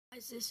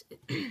guys,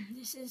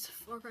 this is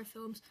Farcry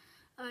Films.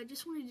 I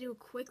just wanted to do a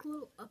quick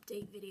little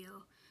update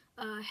video.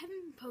 I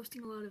haven't been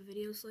posting a lot of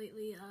videos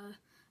lately.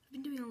 I've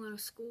been doing a lot of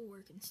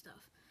schoolwork and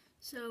stuff.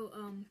 So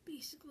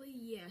basically,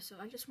 yeah. So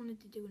I just wanted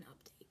to do an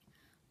update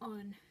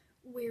on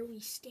where we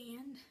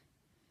stand.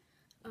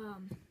 I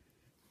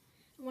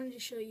wanted to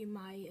show you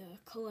my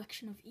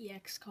collection of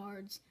EX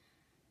cards.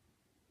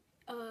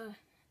 A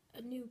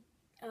new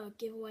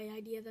giveaway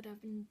idea that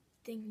I've been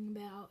thinking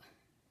about,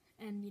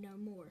 and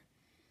more.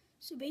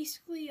 So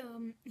basically,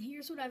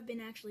 here's what I've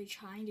been actually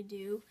trying to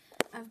do.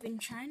 I've been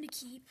trying to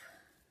keep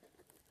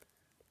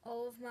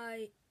all of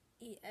my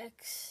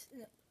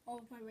all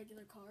of my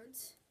regular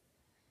cards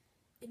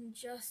in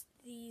just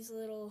these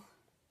little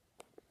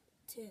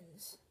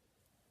tins.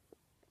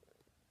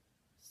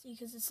 See,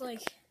 because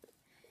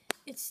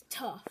it's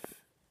tough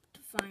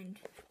to find,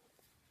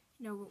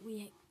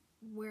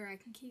 where I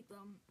can keep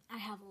them. I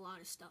have a lot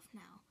of stuff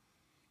now,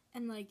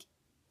 and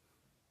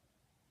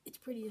it's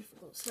pretty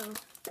difficult. So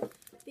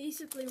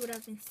basically what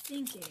I've been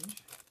thinking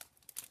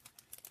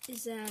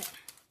is that,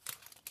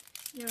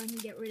 I can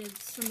get rid of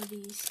some of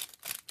these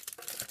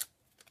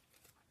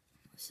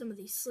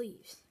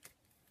sleeves.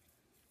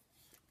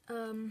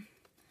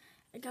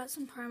 I got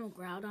some Primal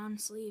Groudon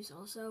sleeves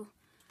also,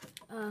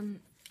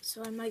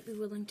 so I might be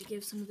willing to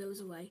give some of those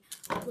away.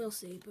 We'll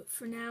see. But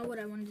for now, what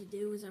I wanted to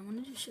do is I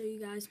wanted to show you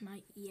guys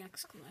my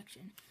EX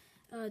collection.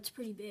 It's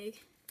pretty big.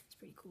 It's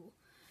pretty cool.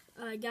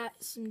 I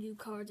got some new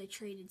cards. I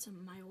traded some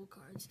of my old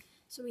cards.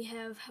 So we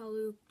have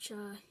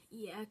Halucha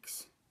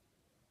EX.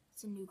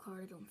 It's a new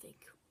card I don't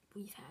think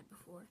we've had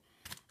before.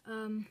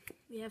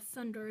 We have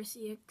Thundurus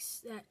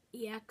EX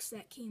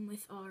that came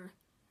with our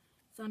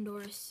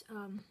Thundurus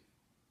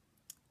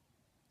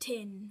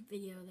tin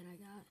video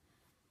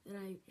that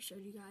I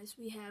showed you guys.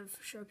 We have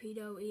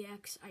Sharpedo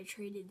EX. I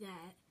traded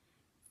that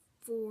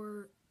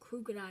for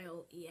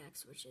Crocodile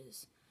EX, which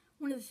is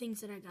one of the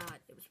things that I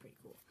got. It was pretty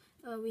cool.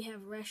 We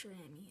have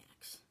Reshiram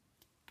EX.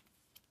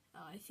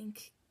 I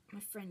think my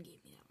friend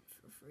gave me that one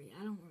for free.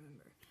 I don't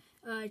remember.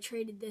 I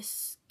traded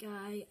this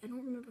guy. I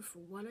don't remember for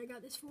what I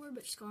got this for,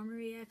 but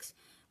Skarmory EX.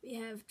 We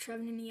have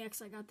Trevenant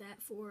EX. I got that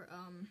for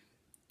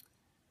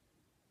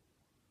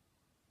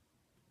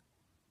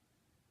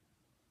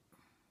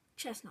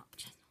Chestnut.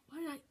 Why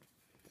did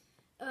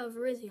I?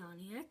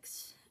 Virizion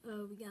EX.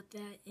 We got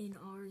that in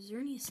our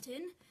Xerneas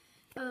tin.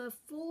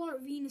 Full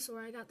Art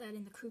Venusaur. I got that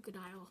in the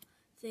Crocodile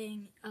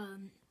thing.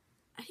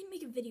 I didn't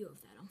make a video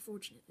of that,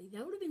 unfortunately.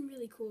 That would have been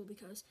really cool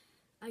because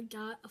I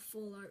got a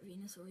Full Art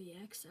Venusaur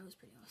EX. That was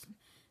pretty awesome.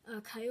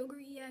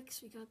 Kyogre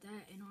EX. We got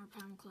that in our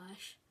Primal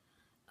Clash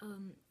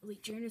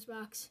Elite Trainers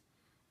box.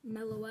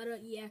 Meloetta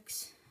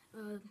EX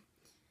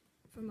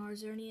from our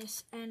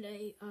Xerneas, and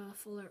a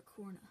Full Art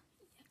Corna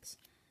EX.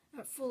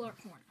 Full Art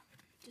Corna.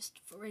 Just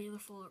for regular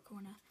Full Art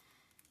Corna.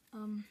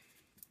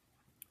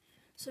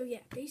 So yeah,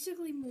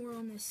 basically more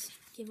on this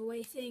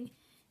giveaway thing.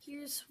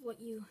 Here's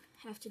what you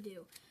have to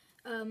do.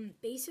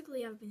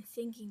 Basically I've been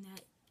thinking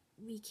that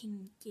we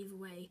can give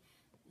away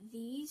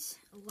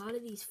a lot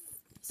of these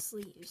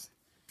sleeves.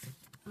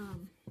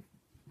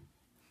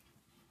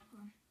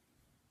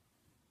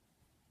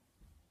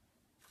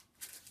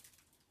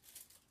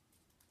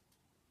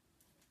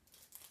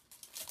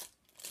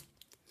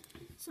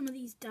 Some of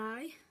these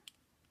die.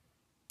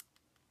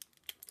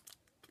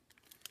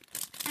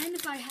 And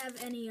if I have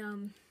any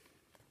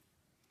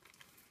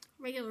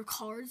regular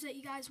cards that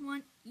you guys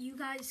want, you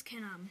guys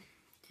can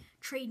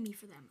trade me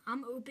for them.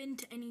 I'm open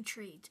to any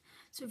trades.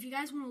 So if you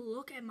guys want to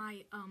look at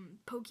my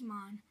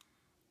Pokemon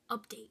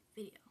update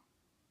video,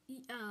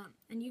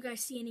 and you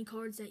guys see any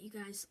cards that you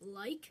guys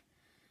like,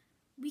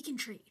 we can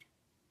trade.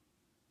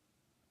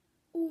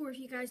 Or if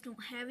you guys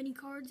don't have any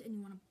cards and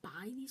you want to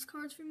buy these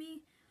cards for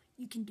me,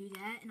 you can do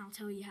that, and I'll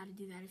tell you how to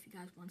do that if you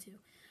guys want to.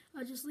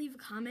 Just leave a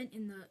comment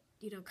in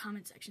the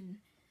comment section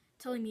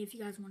telling me if you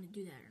guys want to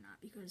do that or not,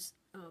 because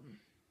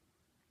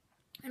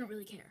I don't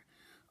really care.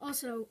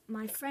 Also,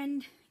 my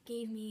friend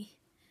gave me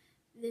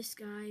this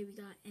guy. We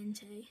got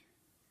Entei.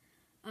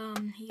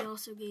 He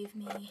also gave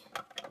me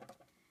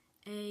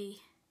a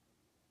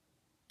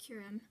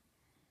Kyurem.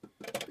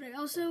 But I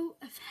also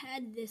have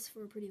had this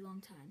for a pretty long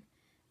time.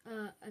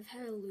 I've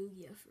had a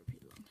Lugia for a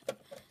pretty long time.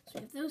 So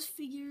we have those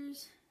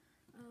figures.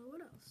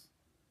 What else?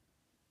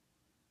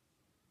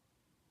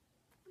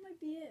 That might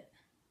be it.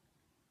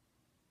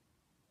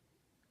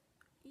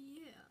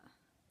 Yeah.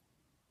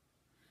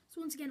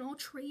 So once again, all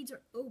trades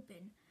are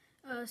open.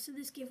 So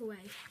this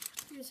giveaway,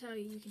 here's how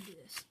you can do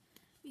this.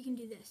 You can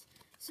do this.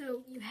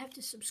 So you have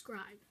to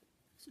subscribe.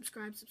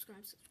 Subscribe.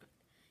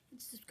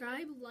 And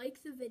subscribe,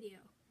 like the video.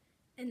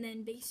 And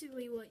then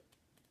basically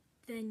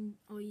then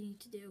all you need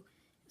to do,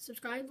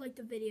 subscribe, like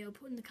the video,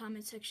 put in the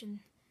comment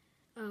section,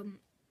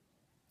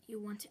 you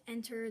want to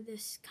enter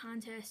this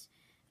contest.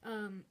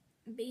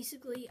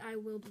 Basically, I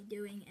will be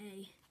doing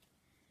a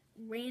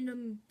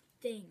random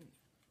thing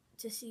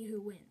to see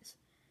who wins.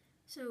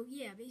 So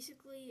yeah,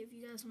 basically, if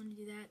you guys want to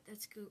do that,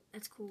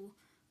 that's cool.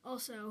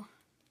 Also,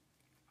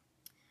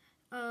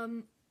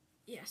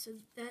 yeah, so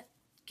that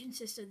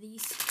consists of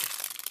these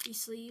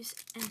these sleeves,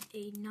 and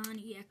a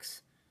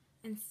non-EX,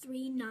 and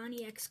 3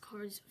 non-EX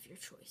cards of your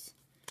choice.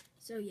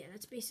 So yeah,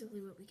 that's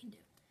basically what we can do.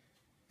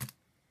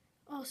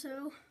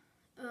 Also,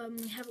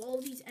 we have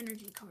all these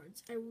energy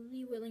cards. I will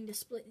be willing to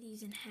split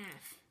these in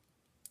half.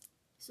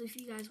 So if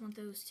you guys want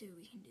those too,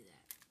 we can do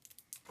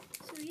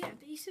that. So yeah,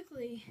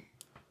 basically,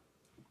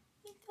 I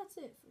think that's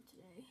it for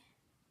today.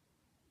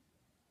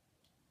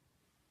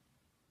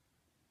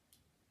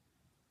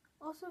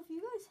 Also, if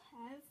you guys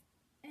have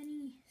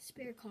any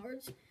spare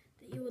cards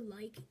that you would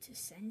like to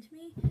send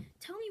me,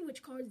 tell me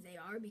which cards they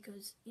are,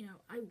 because, you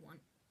know, I want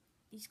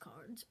these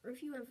cards. Or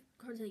if you have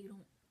cards that you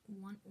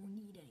don't want or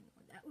need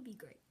anymore, that would be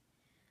great.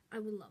 I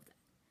would love that.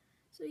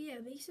 So yeah,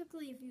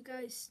 basically, if you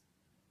guys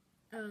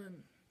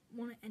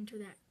want to enter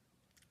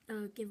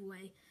that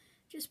giveaway,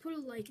 just put a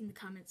like in the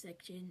comment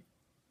section.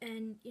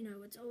 And, you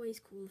know, it's always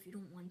cool if you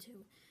don't want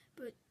to.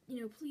 But,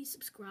 you know, please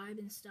subscribe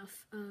and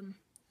stuff,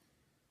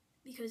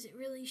 because it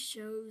really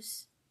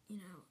shows, you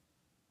know,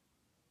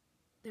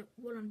 that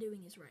what I'm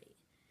doing is right.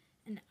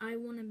 And I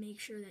want to make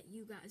sure that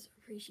you guys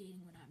are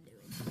appreciating what I'm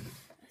doing.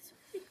 So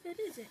I think that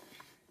is it.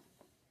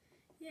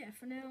 Yeah,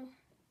 for now,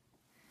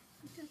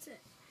 I think that's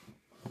it.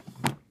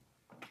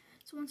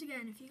 So once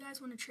again, if you guys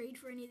want to trade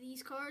for any of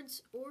these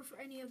cards, or for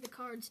any of the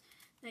cards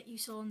that you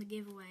saw in the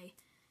giveaway,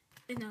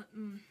 in the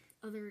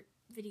other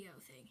video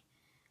thing,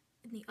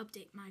 in the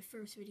update, my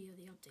first video,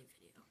 the update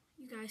video,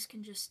 you guys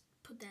can just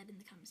put that in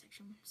the comment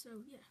section. So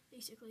yeah,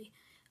 basically,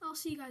 I'll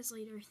see you guys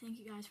later. Thank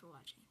you guys for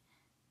watching.